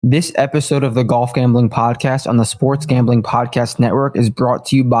This episode of the Golf Gambling Podcast on the Sports Gambling Podcast Network is brought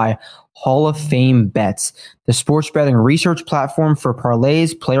to you by Hall of Fame Bets, the sports betting research platform for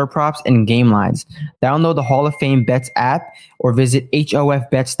parlays, player props, and game lines. Download the Hall of Fame Bets app or visit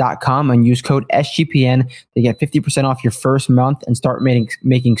hofbets.com and use code SGPN to get 50% off your first month and start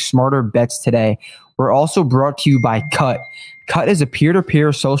making smarter bets today. We're also brought to you by Cut. Cut is a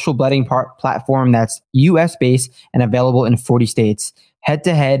peer-to-peer social betting platform that's US-based and available in 40 states.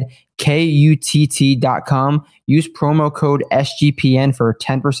 Head-to-head, KUTT.com. Use promo code SGPN for a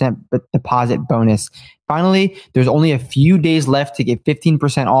 10% deposit bonus. Finally, there's only a few days left to get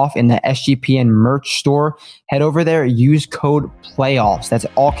 15% off in the SGPN merch store. Head over there, use code PLAYOFFS. That's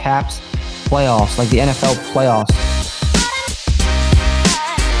all caps, playoffs, like the NFL playoffs.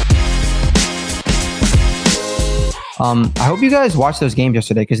 I hope you guys watched those games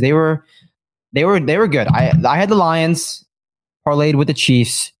yesterday because they were good. I had the Lions parlayed with the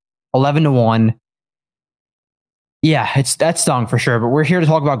Chiefs, 11-1. Yeah, that stung for sure. But we're here to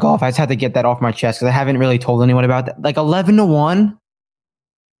talk about golf. I just had to get that off my chest because I haven't really told anyone about that. Like 11-1,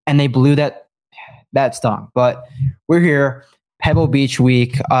 and they blew that stung. But we're here, Pebble Beach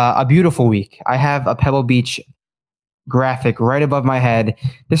week, a beautiful week. I have a Pebble Beach graphic right above my head.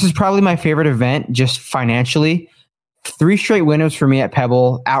 This is probably my favorite event, just financially. 3 straight winners for me at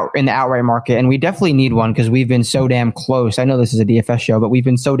Pebble out in the outright market, and we definitely need one because we've been so damn close. I know this is a DFS show, but we've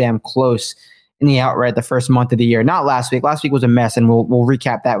been so damn close in the outright the first month of the year. Not last week. Last week was a mess, and we'll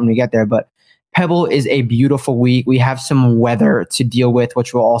recap that when we get there. But Pebble is a beautiful week. We have some weather to deal with,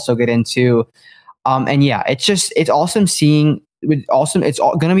 which we'll also get into. And yeah, it's awesome seeing. It's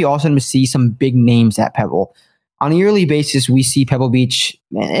going to be awesome to see some big names at Pebble on a yearly basis. We see Pebble Beach.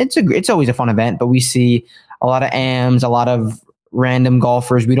 Man, it's always a fun event, but we see a lot of AMs, a lot of random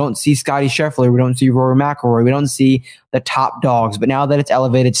golfers. We don't see Scotty Scheffler. We don't see Rory McIlroy. We don't see the top dogs. But now that it's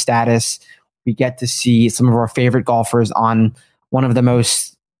elevated status, we get to see some of our favorite golfers on one of the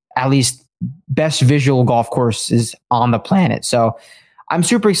most, at least, best visual golf courses on the planet. So I'm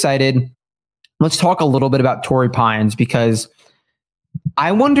super excited. Let's talk a little bit about Torrey Pines because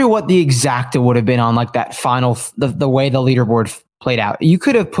I wonder what the exacta would have been on like that final, the way the leaderboard played out. You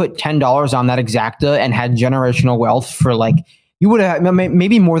could have put $10 on that exacta and had generational wealth for like, you would have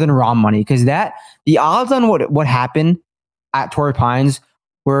maybe more than Rahm money because the odds on what happened at Torrey Pines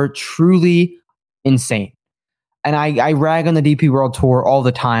were truly insane. And I rag on the DP World Tour all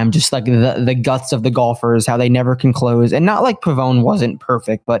the time, just like the guts of the golfers, how they never can close. And not like Pavone wasn't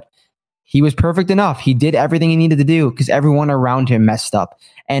perfect, but he was perfect enough. He did everything he needed to do because everyone around him messed up.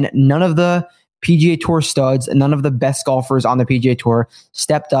 And none of the PGA Tour studs and none of the best golfers on the PGA Tour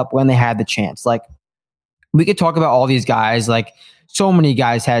stepped up when they had the chance. Like, we could talk about all these guys. Like, so many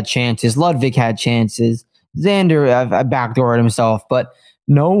guys had chances. Ludwig had chances. Xander backdoored himself. But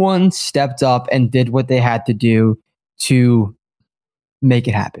no one stepped up and did what they had to do to make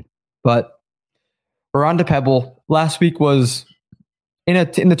it happen. But we're on to Pebble. Last week was, in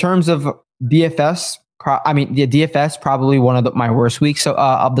the terms of DFS, the DFS probably one of my worst weeks of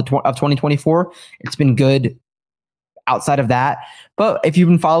 2024. It's been good outside of that, but if you've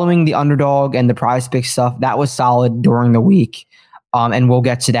been following the underdog and the prize pick stuff, that was solid during the week, and we'll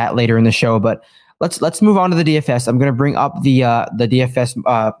get to that later in the show. But let's move on to the DFS. I'm going to bring up the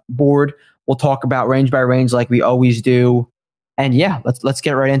DFS board. We'll talk about range by range like we always do, and yeah, let's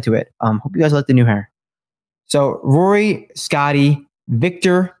get right into it. Hope you guys like the new hair. So Rory, Scotty,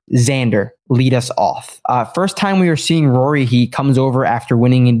 Victor, Xander lead us off. First time we are seeing Rory, he comes over after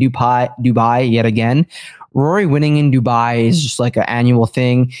winning in Dubai yet again. Rory winning in Dubai is just like an annual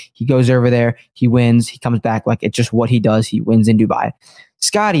thing. He goes over there, he wins, he comes back like it's just what he does. He wins in Dubai.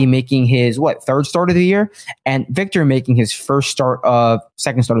 Scotty making his third start of the year, and Victor making his second start of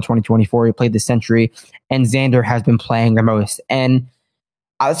 2024. He played the Century, and Xander has been playing the most. And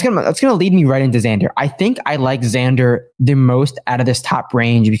that's gonna lead me right into Xander. I think I like Xander the most out of this top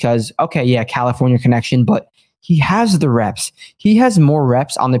range because, okay, yeah, California connection, but he has the reps. He has more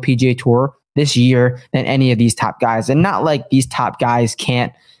reps on the PGA Tour this year than any of these top guys. And not like these top guys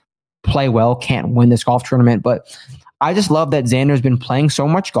can't play well, can't win this golf tournament, but I just love that Xander's been playing so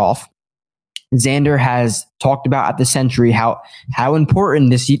much golf. Xander has talked about at the Century how important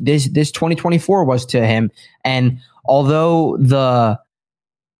this 2024 was to him. And although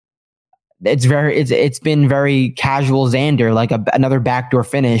it's been very casual Xander, like another backdoor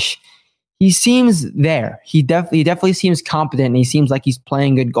finish, he seems there. He definitely seems competent, and he seems like he's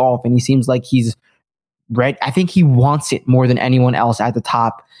playing good golf, and he seems like he's right. I think he wants it more than anyone else at the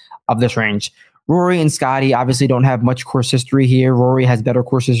top of this range. Rory and Scotty obviously don't have much course history here. Rory has better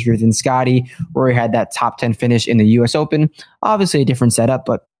course history than Scotty. Rory had that top 10 finish in the US Open. Obviously a different setup,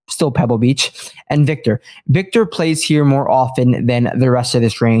 but still Pebble Beach, and Victor. Victor plays here more often than the rest of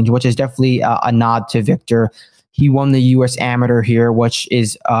this range, which is definitely a nod to Victor. He won the U.S. Amateur here, which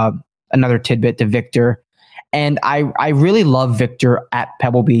is another tidbit to Victor. And I really love Victor at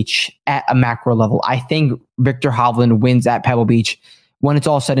Pebble Beach at a macro level. I think Victor Hovland wins at Pebble Beach when it's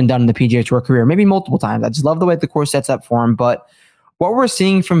all said and done in the PGA Tour career, maybe multiple times. I just love the way the course sets up for him. But what we're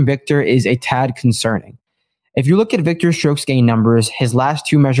seeing from Victor is a tad concerning. If you look at Victor's strokes gain numbers, his last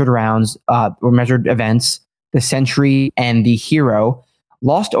two measured rounds or measured events, the Century and the Hero,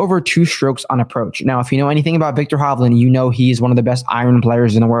 lost over 2 strokes on approach. Now, if you know anything about Victor Hovland, you know he's one of the best iron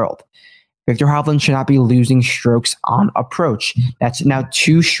players in the world. Victor Hovland should not be losing strokes on approach. That's now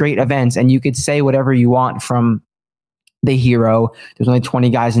 2 straight events, and you could say whatever you want from the Hero. There's only 20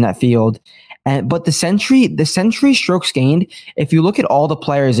 guys in that field. But the Century strokes gained, if you look at all the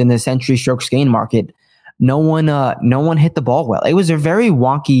players in the Century strokes gain market, no one hit the ball well. It was a very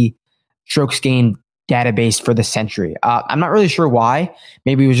wonky strokes gain database for the Century. I'm not really sure why.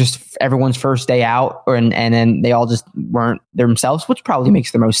 Maybe it was just everyone's first day out, and then they all just weren't themselves, which probably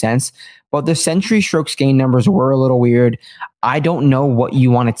makes the most sense. But the Century strokes gain numbers were a little weird. I don't know what you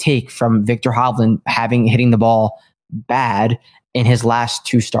want to take from Victor Hovland hitting the ball bad in his last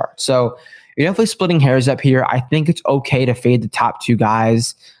 2 starts. So you're definitely splitting hairs up here. I think it's okay to fade the top 2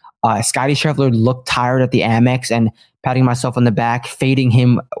 guys. Scotty Scheffler looked tired at the Amex, and patting myself on the back, fading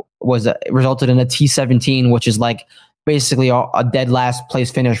him resulted in a T17, which is like basically a dead last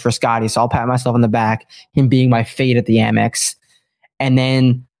place finish for Scotty. So I'll pat myself on the back, him being my fade at the Amex. And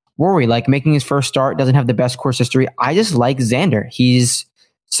then Rory, like making his first start, doesn't have the best course history. I just like Xander. He's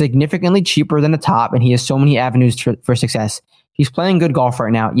significantly cheaper than the top, and he has so many avenues for success. He's playing good golf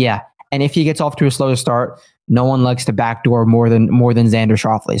right now, yeah. And if he gets off to a slow start, no one likes to backdoor more than Xander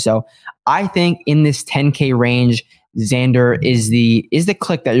Schauffele. So I think in this 10K range, Xander is the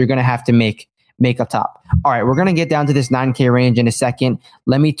click that you're going to have to make up top. All right, we're going to get down to this 9K range in a second.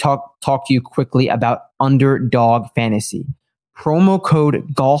 Let me talk to you quickly about Underdog Fantasy. Promo code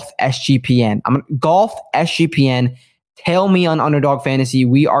GolfSGPN. Golf SGPN. Tail me on Underdog Fantasy.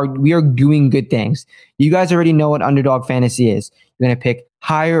 We are doing good things. You guys already know what Underdog Fantasy is. You're going to pick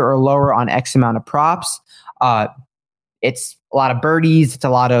higher or lower on X amount of props. It's a lot of birdies. It's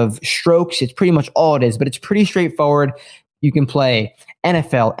a lot of strokes. It's pretty much all it is, but it's pretty straightforward. You can play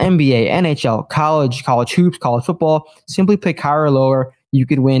NFL, NBA, NHL, college hoops, college football. Simply pick higher or lower. You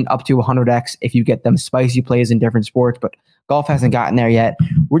could win up to 100x if you get them spicy plays in different sports, but golf hasn't gotten there yet.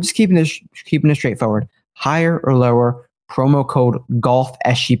 We're just keeping it straightforward. Higher or lower, promo code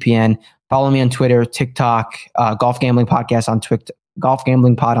GolfSGPN. Follow me on Twitter, TikTok, Golf Gambling Podcast on Twitter, Golf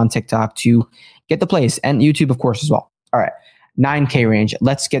Gambling Pod on TikTok to get the plays, and YouTube, of course, as well. All right, 9K range.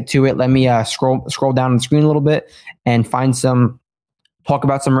 Let's get to it. Let me scroll down the screen a little bit and find talk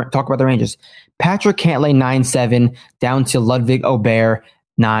about the ranges. Patrick Cantlay 9.7 down to Ludwig Aubert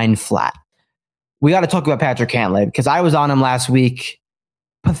 9 flat. We got to talk about Patrick Cantlay because I was on him last week.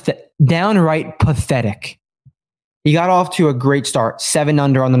 Downright pathetic. He got off to a great start, 7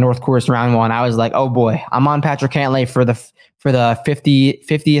 under on the North Course round 1. I was like, oh boy, I'm on Patrick Cantlay for the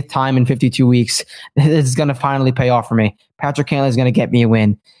 50th time in 52 weeks. This is going to finally pay off for me. Patrick Cantlay is going to get me a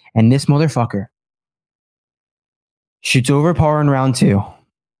win. And this motherfucker shoots over par in round 2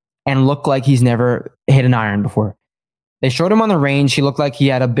 and looked like he's never hit an iron before. They showed him on the range. He looked like he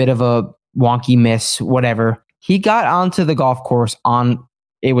had a bit of a wonky miss, whatever. He got onto the golf course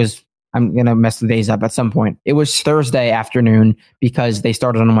I'm going to mess the days up at some point. It was Thursday afternoon because they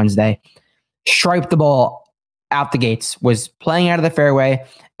started on Wednesday. Striped the ball out the gates, was playing out of the fairway,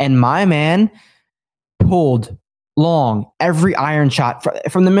 and my man pulled long every iron shot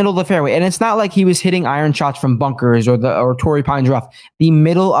from the middle of the fairway. And it's not like he was hitting iron shots from bunkers or Torrey Pines rough. The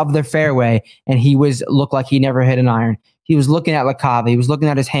middle of the fairway, and he looked like he never hit an iron. He was looking at LeCava. He was looking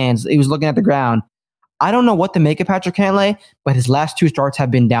at his hands. He was looking at the ground. I don't know what to make of Patrick Cantlay, but his last 2 starts have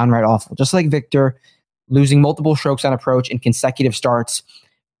been downright awful. Just like Victor, losing multiple strokes on approach in consecutive starts.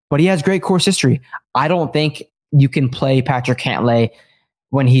 But he has great course history. I don't think you can play Patrick Cantlay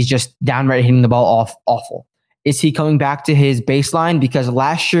when he's just downright hitting the ball awful. Is he coming back to his baseline? Because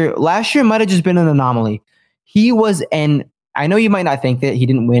last year might have just been an anomaly. I know you might not think that he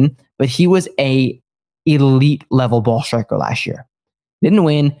didn't win, but he was a elite level ball striker last year. Didn't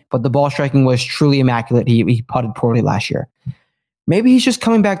win, but the ball striking was truly immaculate. He putted poorly last year. Maybe he's just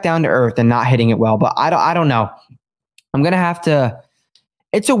coming back down to earth and not hitting it well, but I don't know. I'm going to have to.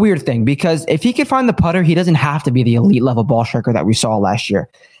 It's a weird thing because if he could find the putter, he doesn't have to be the elite level ball striker that we saw last year.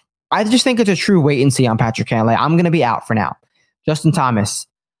 I just think it's a true wait and see on Patrick Cantlay. I'm going to be out for now. Justin Thomas.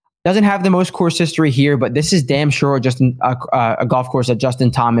 Doesn't have the most course history here, but this is damn sure just a golf course that Justin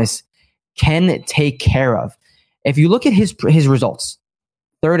Thomas can take care of. If you look at his results,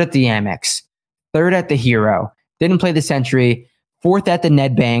 third at the Amex, third at the Hero, didn't play the Century, fourth at the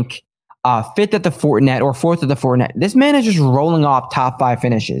Nedbank, fifth at the Fortinet, or fourth at the Fortinet. This man is just rolling off top 5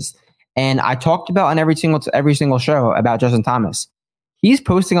 finishes. And I talked about on every single show about Justin Thomas. He's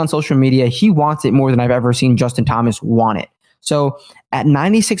posting on social media. He wants it more than I've ever seen Justin Thomas want it. So at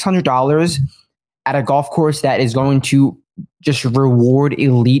 $9,600 at a golf course that is going to just reward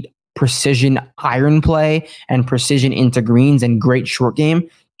elite precision iron play and precision into greens and great short game,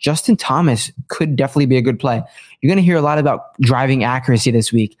 Justin Thomas could definitely be a good play. You're going to hear a lot about driving accuracy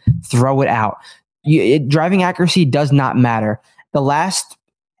this week. Throw it out. Driving accuracy does not matter. The last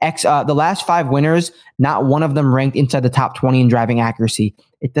 5 winners, not one of them ranked inside the top 20 in driving accuracy.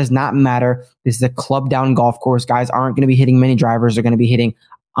 It does not matter. This is a club down golf course. Guys aren't going to be hitting many drivers. They're going to be hitting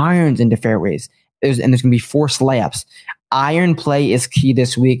irons into fairways. There's going to be forced layups. Iron play is key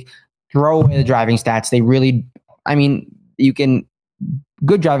this week. Throw away the driving stats.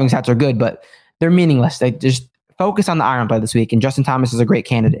 Good driving stats are good, but they're meaningless. They just focus on the iron play this week, and Justin Thomas is a great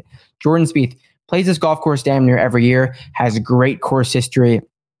candidate. Jordan Spieth plays this golf course damn near every year, has great course history.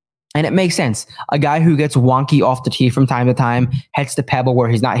 And it makes sense. A guy who gets wonky off the tee from time to time, heads to Pebble where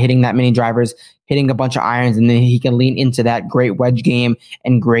he's not hitting that many drivers, hitting a bunch of irons, and then he can lean into that great wedge game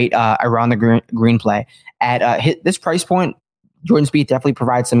and great around the green play. At this price point, Jordan Spieth definitely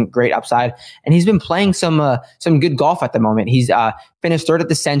provides some great upside, and he's been playing some good golf at the moment. He's finished third at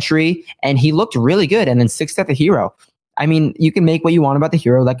the Century, and he looked really good, and then sixth at the Hero. I mean, you can make what you want about the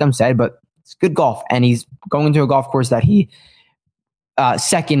Hero, like I'm said, but it's good golf, and he's going to a golf course that he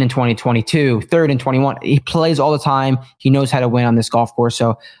second in 2022, third in 21. He plays all the time. He knows how to win on this golf course.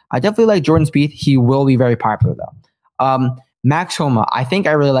 So I definitely like Jordan Spieth. He will be very popular though. Max Homa. I think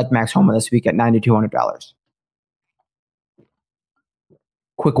I really like Max Homa this week at $9,200.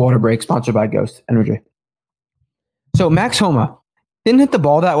 Quick water break sponsored by Ghost Energy. So Max Homa didn't hit the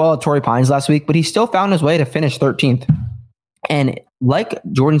ball that well at Torrey Pines last week, but he still found his way to finish 13th. And like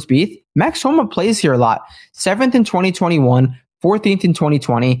Jordan Spieth, Max Homa plays here a lot. 7th in 2021, 14th in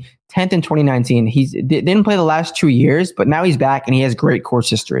 2020, 10th in 2019. He didn't play the last 2 years, but now he's back and he has great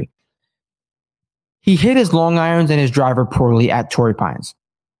course history. He hit his long irons and his driver poorly at Torrey Pines.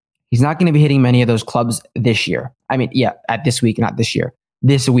 He's not going to be hitting many of those clubs this year. At this week, not this year.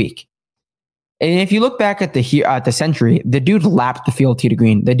 This week. And if you look back at the Century, the dude lapped the field tee to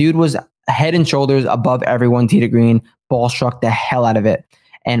green. The dude was head and shoulders above everyone tee to green, ball struck the hell out of it,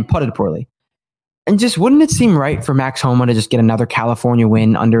 and putted poorly. And just wouldn't it seem right for Max Homa to just get another California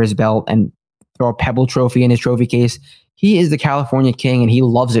win under his belt and throw a Pebble trophy in his trophy case? He is the California king and he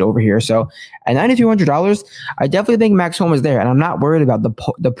loves it over here. So at $9,200, I definitely think Max Homa is there. And I'm not worried about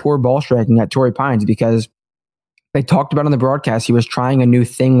the poor ball striking at Torrey Pines because they talked about on the broadcast, he was trying a new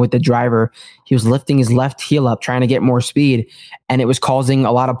thing with the driver. He was lifting his left heel up, trying to get more speed, and it was causing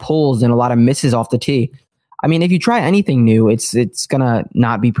a lot of pulls and a lot of misses off the tee. I mean, if you try anything new, it's going to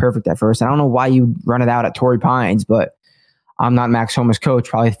not be perfect at first. I don't know why you run it out at Torrey Pines, but I'm not Max Homa's coach.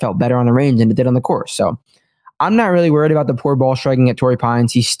 Probably felt better on the range than it did on the course. So I'm not really worried about the poor ball striking at Torrey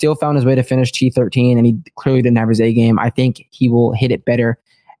Pines. He still found his way to finish T13, and he clearly didn't have his A game. I think he will hit it better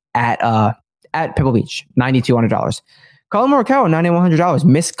at Pebble Beach, $9,200. Colin Morikawa, $9,100.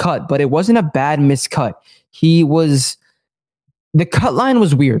 Miscut, but it wasn't a bad miscut. The cut line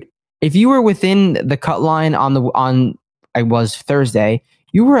was weird. If you were within the cut line on Thursday,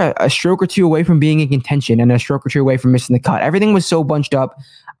 you were a stroke or two away from being in contention and a stroke or two away from missing the cut. Everything was so bunched up.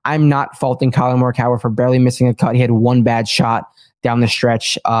 I'm not faulting Colin Morikawa for barely missing a cut. He had one bad shot down the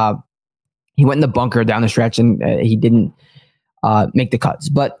stretch. He went in the bunker down the stretch and he didn't make the cuts.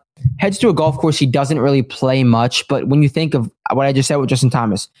 But heads to a golf course he doesn't really play much. But when you think of what I just said with Justin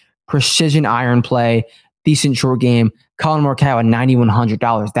Thomas, precision iron play, decent short game, Colin Morikawa,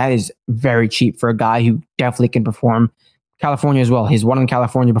 $9,100. That is very cheap for a guy who definitely can perform. California as well. He's won in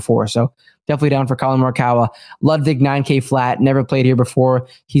California before, so definitely down for Colin Morikawa. Ludwig, $9K flat, never played here before.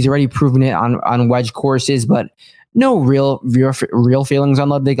 He's already proven it on wedge courses, but no real feelings on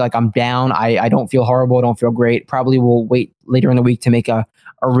Ludwig. Like, I'm down. I don't feel horrible. I don't feel great. Probably will wait later in the week to make a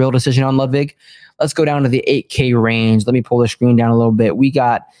real decision on Ludwig. Let's go down to the 8K range. Let me pull the screen down a little bit. We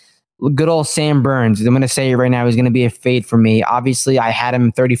got good old Sam Burns. I'm going to say it right now, he's going to be a fade for me. Obviously, I had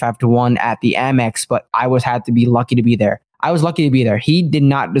him 35-1 at the Amex, but I had to be lucky to be there. I was lucky to be there. He did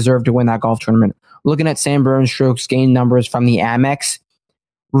not deserve to win that golf tournament. Looking at Sam Burns' strokes gained numbers from the Amex,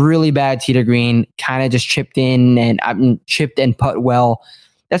 really bad tee to green, kind of just chipped and putt well.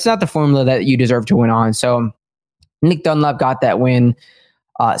 That's not the formula that you deserve to win on. So Nick Dunlap got that win.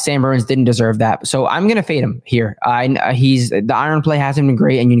 Sam Burns didn't deserve that. So I'm going to fade him here. The iron play hasn't been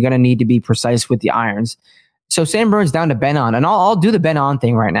great, and you're going to need to be precise with the irons. So Sam Burns down to Ben On, and I'll do the Ben On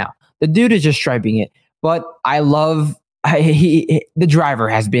thing right now. The dude is just striping it, but I love the driver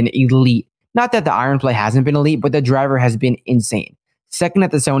has been elite. Not that the iron play hasn't been elite, but the driver has been insane. Second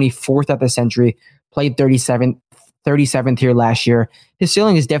at the Sony, fourth at the Century, played 37th here last year. His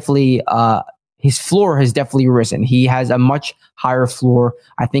ceiling is definitely, his floor has definitely risen. He has a much higher floor.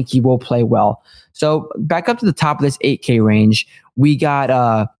 I think he will play well. So back up to the top of this 8K range, we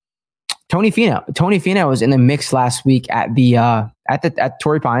got Tony Finau. Tony Finau was in the mix last week at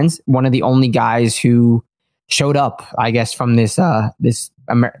Torrey Pines. One of the only guys who showed up, I guess, from this top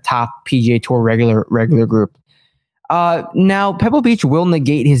PGA Tour regular group. Now Pebble Beach will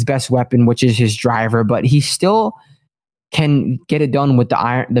negate his best weapon, which is his driver, but he still can get it done with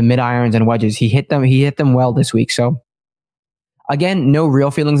the mid irons and wedges. He hit them well this week. So again, no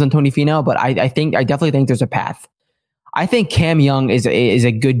real feelings on Tony Finau, but I definitely think there's a path. I think Cam Young is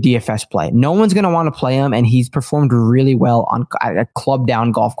a good DFS play. No one's going to want to play him, and he's performed really well at club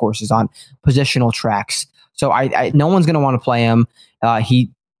down golf courses on positional tracks. So no one's going to want to play him.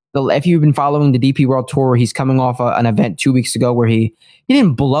 If you've been following the DP World Tour, he's coming off an event 2 weeks ago where he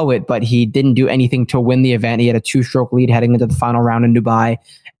didn't blow it, but he didn't do anything to win the event. He had a 2-stroke lead heading into the final round in Dubai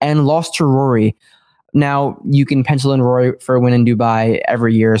and lost to Rory. Now, you can pencil in Rory for a win in Dubai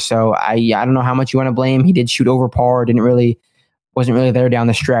every year, so I don't know how much you want to blame. He did shoot over par, wasn't really there down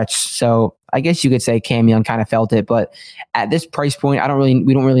the stretch. So I guess you could say Cam Young kind of felt it, but at this price point,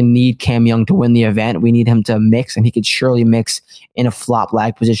 we don't really need Cam Young to win the event. We need him to mix, and he could surely mix in a flop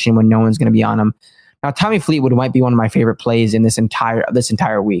lag position when no one's going to be on him. Now, Tommy Fleetwood might be one of my favorite plays in this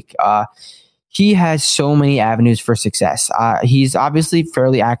entire week. He has so many avenues for success. He's obviously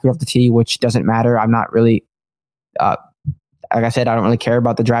fairly accurate off the tee, which doesn't matter. I'm not really, like I said, I don't really care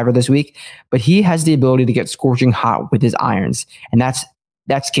about the driver this week, but he has the ability to get scorching hot with his irons. And that's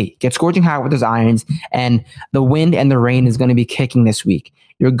key. Get scorching hot with his irons, and the wind and the rain is going to be kicking this week.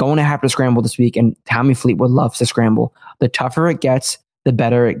 You're going to have to scramble this week, and Tommy Fleetwood loves to scramble. The tougher it gets, the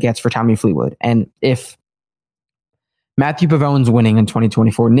better it gets for Tommy Fleetwood. And if Matthew Pavone's winning in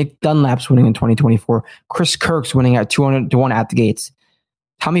 2024, Nick Dunlap's winning in 2024, Chris Kirk's winning at 200-1 at the gates,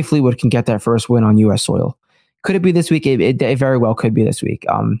 Tommy Fleetwood can get that first win on U.S. soil. Could it be this week? It very well could be this week.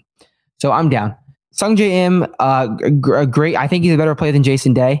 So I'm down. Sungjae Im, great. I think he's a better player than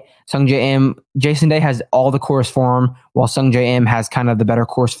Jason Day. Jason Day has all the course form, while Sungjae Im has kind of the better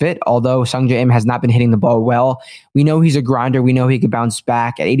course fit. Although Sungjae Im has not been hitting the ball well, we know he's a grinder. We know he could bounce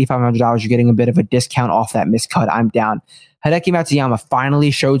back. At $8,500, you're getting a bit of a discount off that miscut. I'm down. Hideki Matsuyama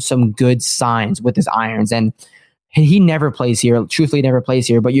finally showed some good signs with his irons, and he never plays here. Truthfully, never plays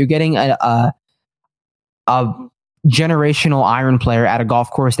here. But you're getting a generational iron player at a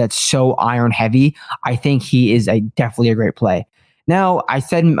golf course that's so iron heavy. I think he is definitely a great play. Now, I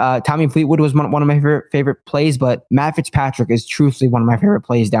said Tommy Fleetwood was one of my favorite plays, but Matt Fitzpatrick is truthfully one of my favorite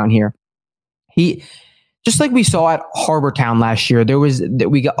plays down here. He, just like we saw at Harbour Town last year,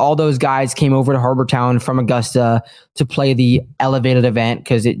 we got all those guys came over to Harbour Town from Augusta to play the elevated event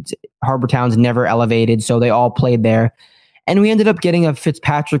because Harbour Town's never elevated, so they all played there, and we ended up getting a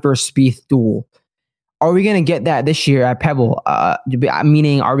Fitzpatrick versus Spieth duel. Are we going to get that this year at Pebble?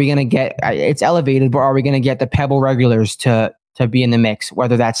 Meaning, are we going to get it's elevated, but are we going to get the Pebble regulars to be in the mix?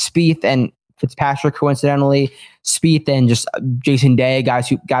 Whether that's Spieth and Fitzpatrick, coincidentally, Spieth and just Jason Day, guy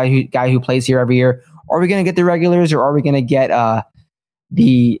who plays here every year. Are we going to get the regulars, or are we going to get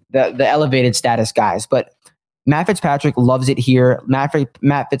the elevated status guys? But Matt Fitzpatrick loves it here. Matt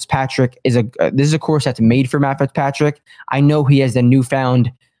Fitzpatrick this is a course that's made for Matt Fitzpatrick. I know he has the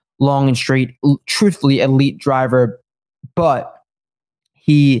newfound long and straight, truthfully elite driver, but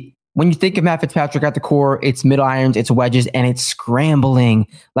when you think of Matt Fitzpatrick at the core, it's mid irons, it's wedges, and it's scrambling.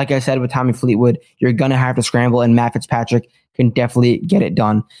 Like I said with Tommy Fleetwood, you're gonna have to scramble, and Matt Fitzpatrick can definitely get it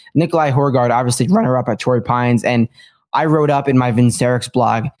done. Nikolai Horgaard, obviously runner up at Torrey Pines, and I wrote up in my Vince Eric's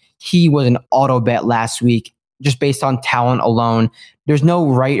blog, he was an auto bet last week just based on talent alone. There's no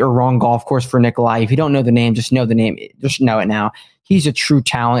right or wrong golf course for Nikolai. If you don't know the name, just know the name. Just know it now. He's a true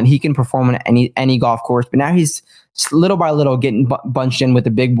talent. He can perform on any golf course, but now he's little by little getting bunched in with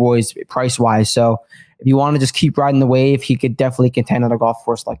the big boys price-wise. So if you want to just keep riding the wave, he could definitely contend on a golf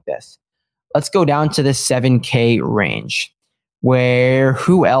course like this. Let's go down to the 7K range, where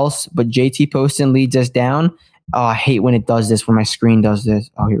who else but JT Poston leads us down. Oh, I hate when it does this, when my screen does this.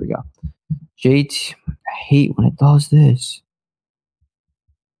 Oh, here we go. JT, I hate when it does this.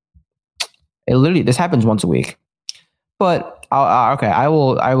 This happens once a week. But I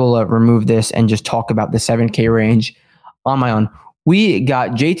will remove this and just talk about the 7K range on my own. We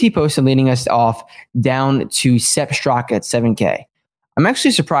got JT Poston leading us off down to Sepp Straka at 7K. I'm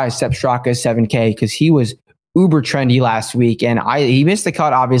actually surprised Sepp Straka is 7K because he was uber trendy last week, and he missed the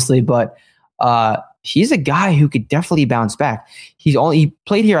cut obviously, but he's a guy who could definitely bounce back. He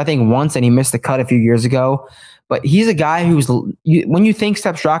played here I think once, and he missed the cut a few years ago. But he's a guy when you think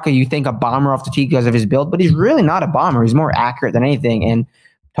Sepp Straka, you think a bomber off the tee because of his build, but he's really not a bomber. He's more accurate than anything. And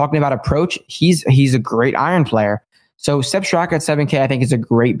talking about approach, he's a great iron player. So Sepp Straka at 7K, I think is a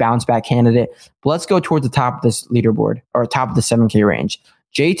great bounce back candidate. But let's go towards the top of this leaderboard, or top of the 7K range.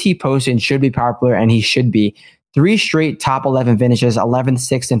 JT Poston should be popular, and he should be. 3 straight top 11 finishes, 11th,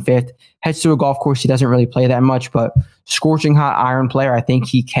 6th, and 5th. Heads to a golf course he doesn't really play that much, but scorching hot iron player. I think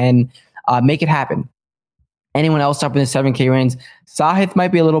he can make it happen. Anyone else up in the 7K range? Sahith might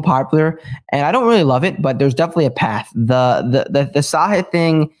be a little popular, and I don't really love it, but there's definitely a path. The Sahith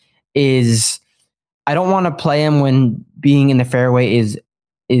thing is, I don't want to play him when being in the fairway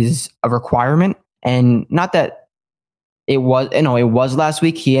is a requirement, and not that it was last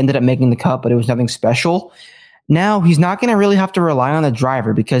week. He ended up making the cut, but it was nothing special. Now he's not going to really have to rely on the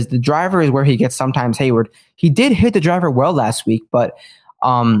driver, because the driver is where he gets sometimes hayward. He did hit the driver well last week, but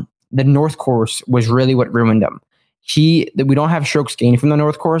the North Course was really what ruined him. We don't have strokes gained from the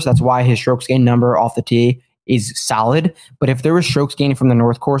North Course. That's why his strokes gained number off the tee is solid. But if there was strokes gained from the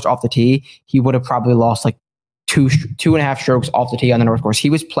North Course off the tee, he would have probably lost like two and a half strokes off the tee on the North Course. He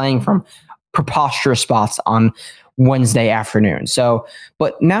was playing from preposterous spots on Wednesday afternoon. So,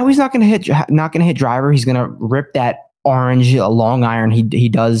 but now he's not going to hit driver. He's going to rip that orange long iron.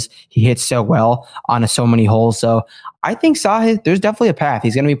 He hits so well on so many holes. So I think Sahith, there's definitely a path.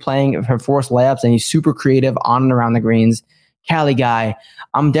 He's going to be playing for forced layups, and he's super creative on and around the greens. Cali guy,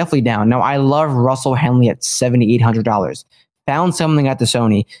 I'm definitely down. Now I love Russell Henley at $7,800. Found something at the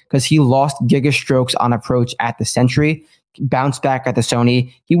Sony because he lost giga strokes on approach at the Century, bounced back at the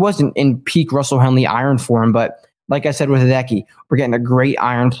Sony. He wasn't in peak Russell Henley iron form, but like I said with Hideki, we're getting a great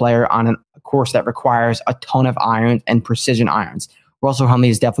iron player on a course that requires a ton of irons and precision irons. Russell Henley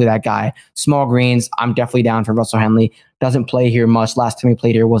is definitely that guy. Small greens, I'm definitely down for Russell Henley. Doesn't play here much. Last time he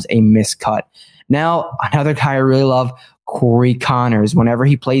played here was a miscut. Now, another guy I really love, Corey Connors. Whenever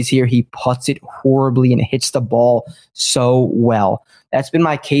he plays here, he putts it horribly and hits the ball so well. That's been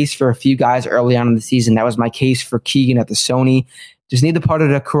my case for a few guys early on in the season. That was my case for Keegan at the Sony. Just need the putter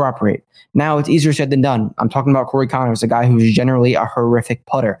to cooperate. Now it's easier said than done. I'm talking about Corey Connors, a guy who's generally a horrific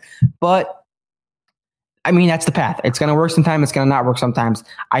putter. But I mean, that's the path. It's going to work sometimes. It's going to not work sometimes.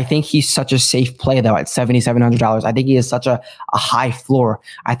 I think he's such a safe play, though, at $7,700. I think he is such a high floor.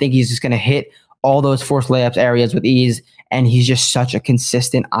 I think he's just going to hit all those forced layups areas with ease, and he's just such a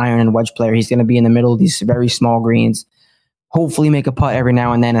consistent iron and wedge player. He's going to be in the middle of these very small greens, hopefully make a putt every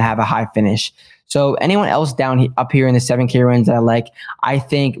now and then and have a high finish. So anyone else up here in the 7K range that I like, I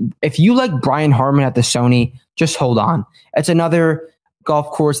think if you like Brian Harman at the Sony, just hold on. It's another golf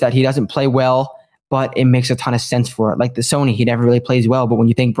course that he doesn't play well, but it makes a ton of sense for it. Like the Sony, he never really plays well, but when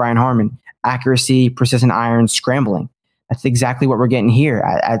you think Brian Harman, accuracy, precision iron, scrambling, that's exactly what we're getting here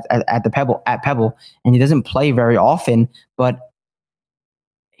at the Pebble. And he doesn't play very often, but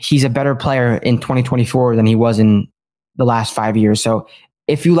he's a better player in 2024 than he was in the last 5 years. So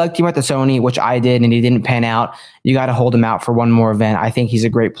if you liked him at the Sony, which I did, and he didn't pan out, you got to hold him out for one more event. I think he's a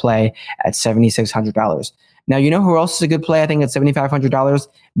great play at $7,600. Now, you know who else is a good play, I think, at $7,500?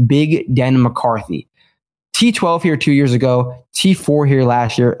 Big Den McCarthy. T12 here 2 years ago, T4 here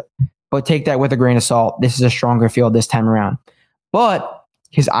last year, but take that with a grain of salt. This is a stronger field this time around. But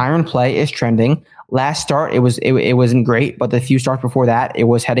his iron play is trending. Last start, it wasn't great, but the few starts before that, it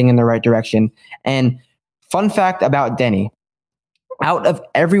was heading in the right direction. And fun fact about Denny, out of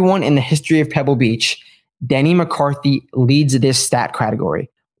everyone in the history of Pebble Beach, Denny McCarthy leads this stat category.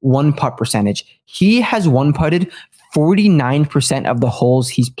 One putt percentage. He has one putted 49% of the holes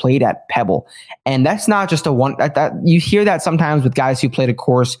he's played at Pebble. And that's not just a one. That you hear that sometimes with guys who played a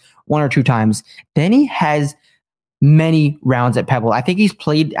course 1 or 2 times. Denny has many rounds at Pebble. I think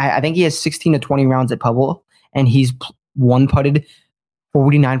he has 16 to 20 rounds at Pebble, and he's one putted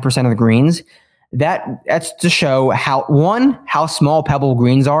 49% of the greens. That's to show how small Pebble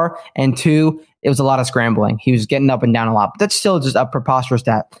greens are, and 2, it was a lot of scrambling. He was getting up and down a lot, but that's still just a preposterous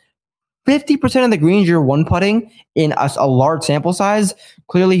stat. 50% of the greens you're one putting in a large sample size.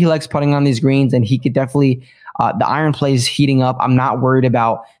 Clearly, he likes putting on these greens, and he could definitely. The iron play is heating up. I'm not worried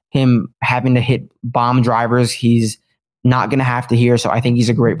about him having to hit bomb drivers. He's not going to have to here, so I think he's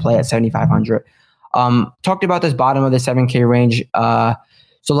a great play at $7,500. Talked about this bottom of the 7K range.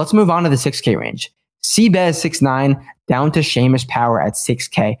 So let's move on to the 6K range. Seabez 6'9", down to Seamus Power at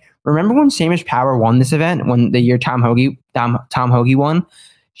 6K. Remember when Seamus Power won this event, when the year Tom Hoagie won?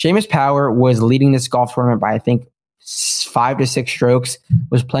 Seamus Power was leading this golf tournament by, I think, 5 to 6 strokes,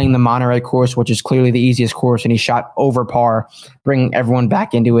 was playing the Monterey course, which is clearly the easiest course, and he shot over par, bringing everyone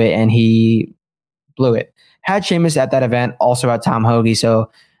back into it, and he blew it. Had Seamus at that event, also had Tom Hoagie,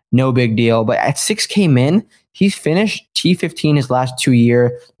 so no big deal. But at 6K min, he's finished T15 his last 2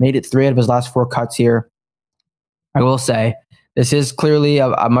 year, made it 3 out of his last 4 cuts here. I will say, this is clearly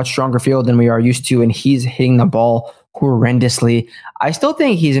a much stronger field than we are used to, and he's hitting the ball horrendously. I still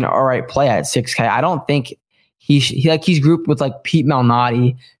think he's an all right play at 6K. I don't think he's grouped with like Pete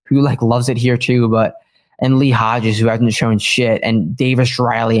Malnati, who like loves it here too, and Lee Hodges, who hasn't shown shit, and Davis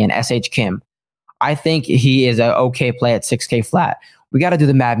Riley and SH Kim. I think he is an okay play at 6K flat. We got to do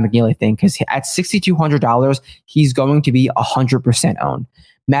the Matt McNeely thing, because at $6,200, he's going to be 100% owned.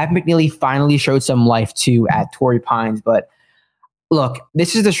 Matt McNeely finally showed some life too at Torrey Pines, but look,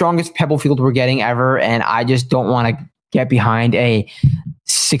 this is the strongest Pebble field we're getting ever, and I just don't want to get behind a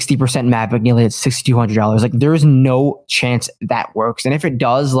 60% Matt McNeely at $6,200. Like, there is no chance that works, and if it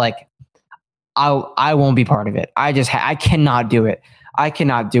does, like, I won't be part of it. I cannot do it. I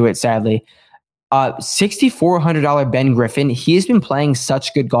cannot do it, sadly. $6,400 Ben Griffin. He has been playing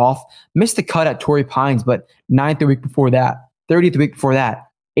such good golf. Missed the cut at Torrey Pines, but 9th the week before that, 30th the week before that,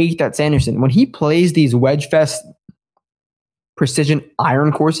 8th at Sanderson. When he plays these Wedge Fest precision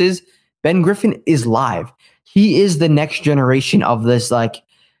iron courses, Ben Griffin is live. He is the next generation of this like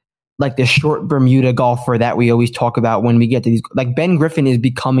the short Bermuda golfer that we always talk about when we get to these. Like, Ben Griffin is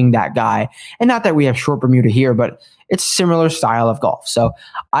becoming that guy. And not that we have short Bermuda here, but it's similar style of golf. So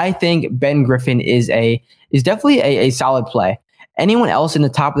I think Ben Griffin is definitely a solid play. Anyone else in the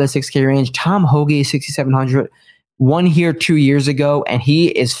top of the 6K range? Tom Hoagie, 6,700, won here 2 years ago, and he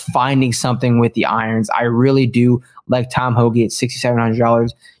is finding something with the irons. I really do like Tom Hoagie at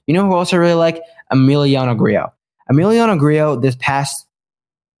 $6,700. You know who else I really like? Emiliano Grillo. Emiliano Grillo this past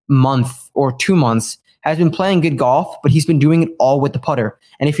month or 2 months has been playing good golf, but he's been doing it all with the putter.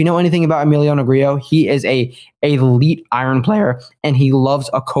 And if you know anything about Emiliano Grillo, he is a elite iron player, and he loves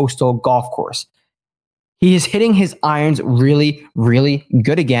a coastal golf course. He is hitting his irons really, really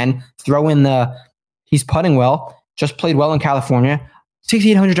good again. He's putting well, just played well in California.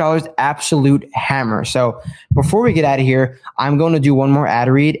 $6,800, absolute hammer. So before we get out of here, I'm going to do one more ad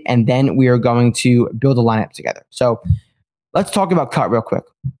read, and then we are going to build a lineup together. So let's talk about Cut real quick.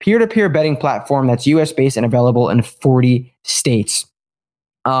 Peer-to-peer betting platform that's US-based and available in 40 states.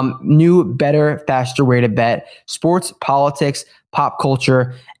 New, better, faster way to bet. Sports, politics, pop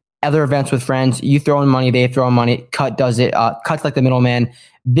culture, other events with friends. You throw in money, they throw in money. Cut does it. Cut's like the middleman.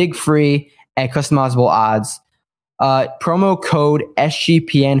 Big free and customizable odds. Promo code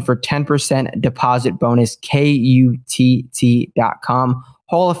SGPN for 10% deposit bonus. KUTT.com.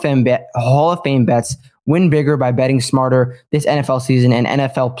 Hall of Fame bets. Win bigger by betting smarter this NFL season and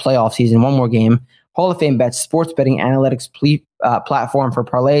NFL playoff season. One more game. Hall of Fame bets. Sports betting analytics platform for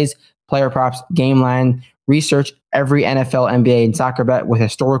parlays, player props, game line. Research every NFL, NBA, and soccer bet with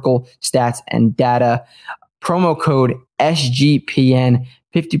historical stats and data. Promo code SGPN.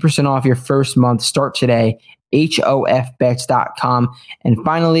 50% off your first month. Start today. HOFbets.com. And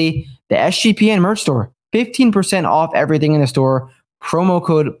finally, the SGPN merch store. 15% off everything in the store. Promo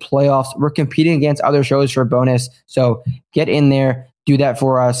code playoffs. We're competing against other shows for a bonus. So get in there. Do that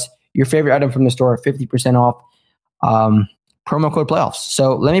for us. Your favorite item from the store, 50% off. Promo code playoffs.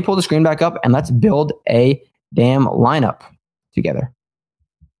 So let me pull the screen back up and let's build a damn lineup together.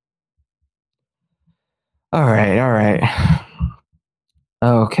 All right.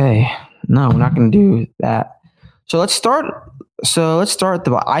 Okay. No, we're not going to do that. So let's start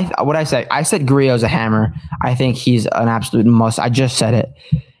what I say. I said Grillo's a hammer. I think he's an absolute must. I just said it.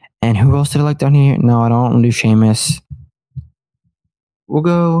 And who else did I like down here? No, I don't want to do Seamus. We'll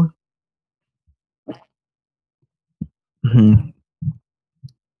go.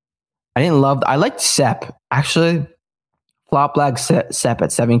 I liked Sepp. Actually, flop lag Sepp at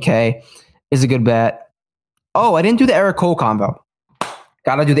 7K is a good bet. Oh, I didn't do the Eric Cole combo.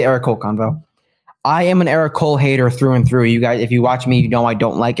 Gotta do the Eric Cole combo. I am an Eric Cole hater through and through. You guys, if you watch me, you know I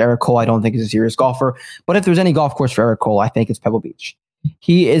don't like Eric Cole. I don't think he's a serious golfer. But if there's any golf course for Eric Cole, I think it's Pebble Beach.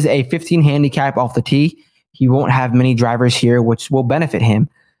 He is a 15 handicap off the tee. He won't have many drivers here, which will benefit him.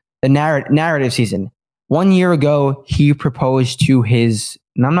 The narrative season. 1 year ago, he proposed to his,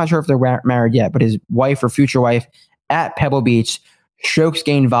 and I'm not sure if they're married yet, but his wife or future wife at Pebble Beach. Strokes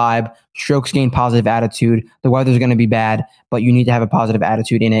gain vibe, strokes gain positive attitude. The weather's going to be bad, but you need to have a positive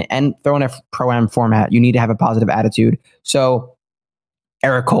attitude in it. And throw in a Pro-Am format, you need to have a positive attitude. So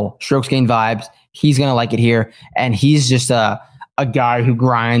Eric Cole, strokes gain vibes. He's going to like it here. And he's just a guy who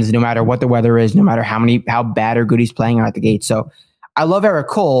grinds no matter what the weather is, no matter how bad or good he's playing out the gate. So I love Eric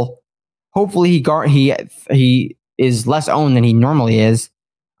Cole. Hopefully he is less owned than he normally is.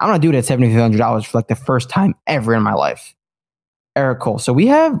 I'm going to do it at $7,500 for like the first time ever in my life. Eric Cole. So we've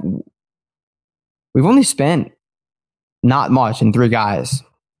only spent not much in 3 guys.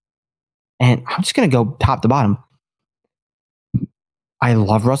 And I'm just going to go top to bottom. I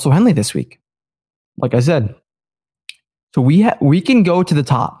love Russell Henley this week. Like I said. So we can go to the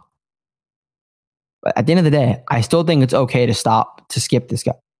top. But at the end of the day, I still think it's okay to skip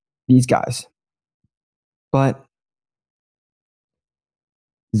these guys. But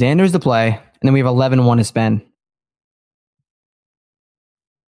Xander's the play, and then we have 11-1 to spend.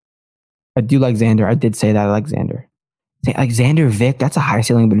 I do like Xander. I did say that I like Xander. Like Xander, Vic, that's a high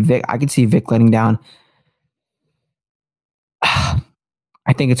ceiling, but Vic, I could see Vic letting down.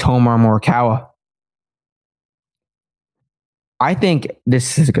 I think it's Homer or Morikawa. I think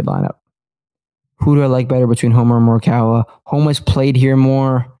this is a good lineup. Who do I like better between Homer and Morikawa? Homer's played here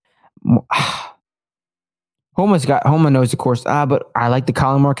more. Homer knows the course. But I like the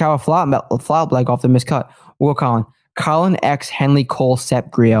Colin Morikawa flop leg off the miscut. We'll go Colin X, Henley, Cole,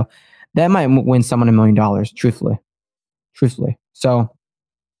 Sepp, Griot. That might win someone $1 million. Truthfully. So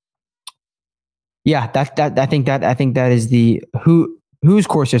yeah, I think that is the whose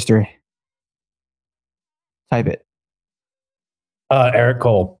course history. Type it. Eric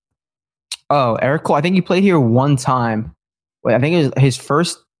Cole. Oh, Eric Cole. I think he played here one time. I think his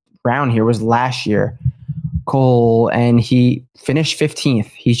first round here was last year. Cole, and he finished 15th.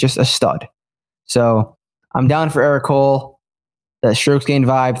 He's just a stud. So I'm down for Eric Cole. The strokes gain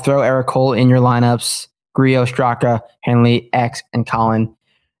vibe. Throw Eric Cole in your lineups. Griot, Straka, Henley, X, and Colin.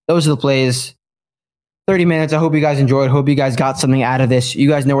 Those are the plays. 30 minutes. I hope you guys enjoyed. Hope you guys got something out of this. You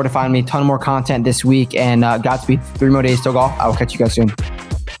guys know where to find me. Ton more content this week. And Godspeed. 3 more days till golf. I will catch you guys soon.